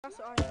That's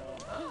what I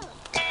thought.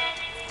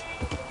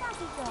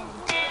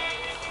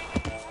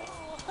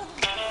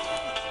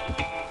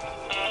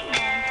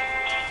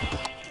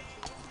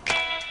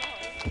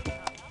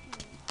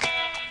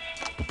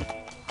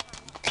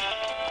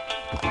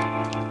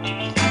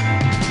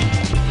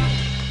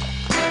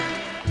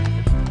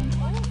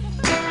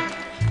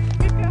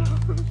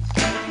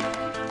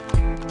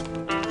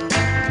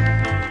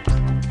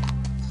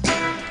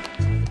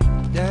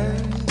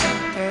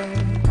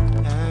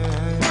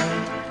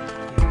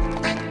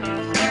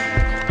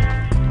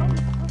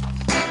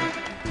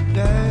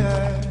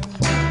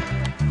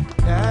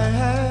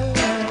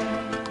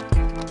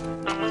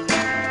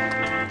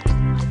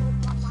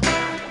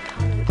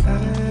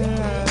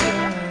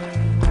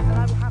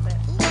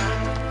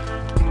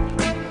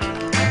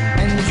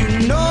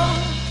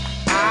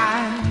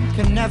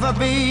 Never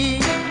be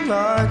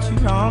what you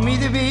want me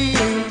to be,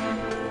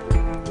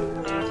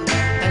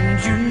 and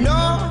you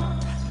know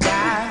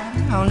that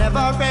I'll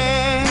never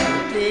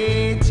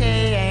really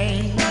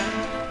change,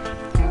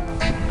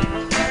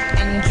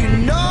 and you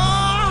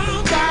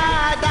know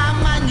that that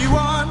man you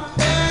want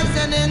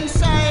isn't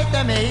inside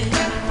of me,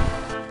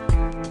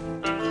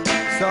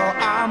 so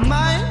I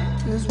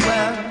might as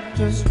well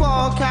just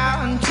walk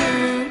out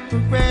into the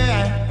rain.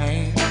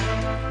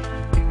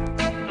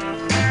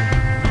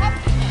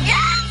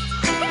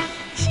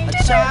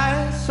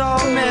 Tried so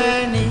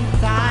many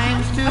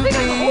times to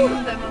be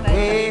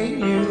where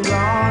you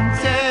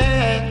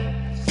wanted,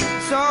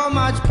 so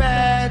much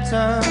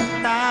better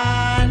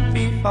than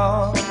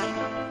before,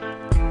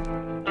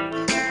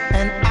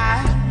 and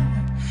I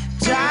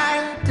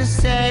tried to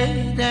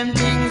say them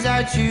things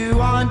that you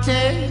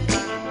wanted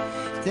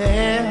to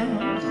hear,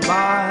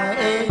 but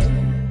it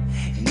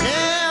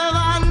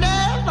never,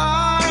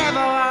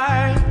 ever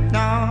worked,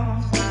 no.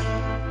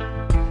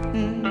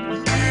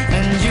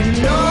 And you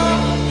know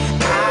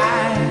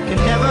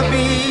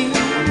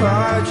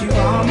what you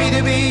want me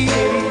to be,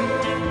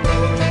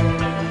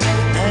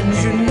 and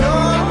you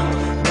know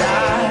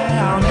that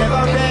I'll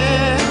never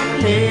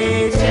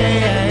really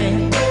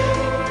change,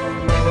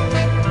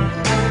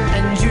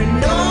 and you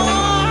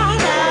know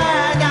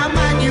that that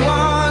man you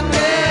want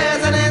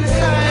isn't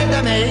inside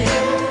of me,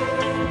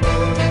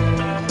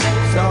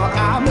 so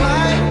I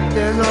might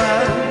as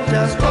well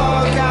just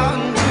walk out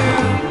into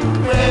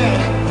the rain.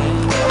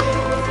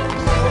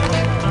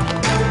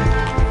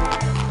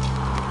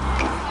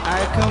 I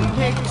can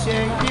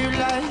picture you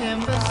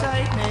lying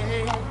beside me.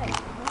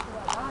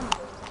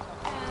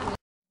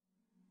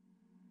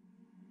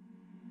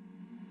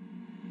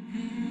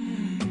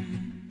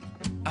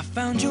 I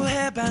found your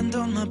hairband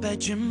on my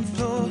bedroom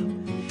floor,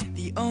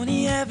 the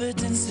only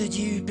evidence that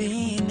you've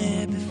been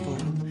here before.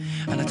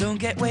 And I don't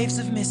get waves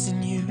of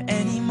missing you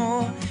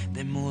anymore.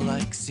 They're more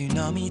like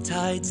tsunami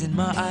tides in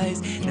my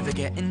eyes, never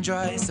getting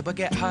dry, so I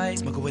get high.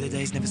 Smoke away the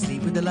days, never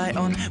sleep with the light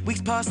on.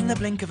 Weeks pass in the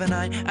blink of an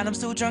eye, and I'm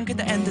still drunk at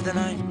the end of the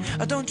night.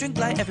 I don't drink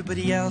like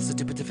everybody else, I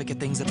do but to forget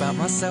things about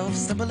myself.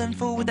 Stumble and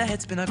fall with a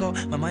head spin, I go,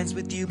 my mind's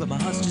with you, but my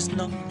heart's just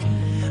not.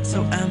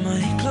 So am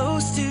I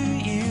close to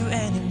you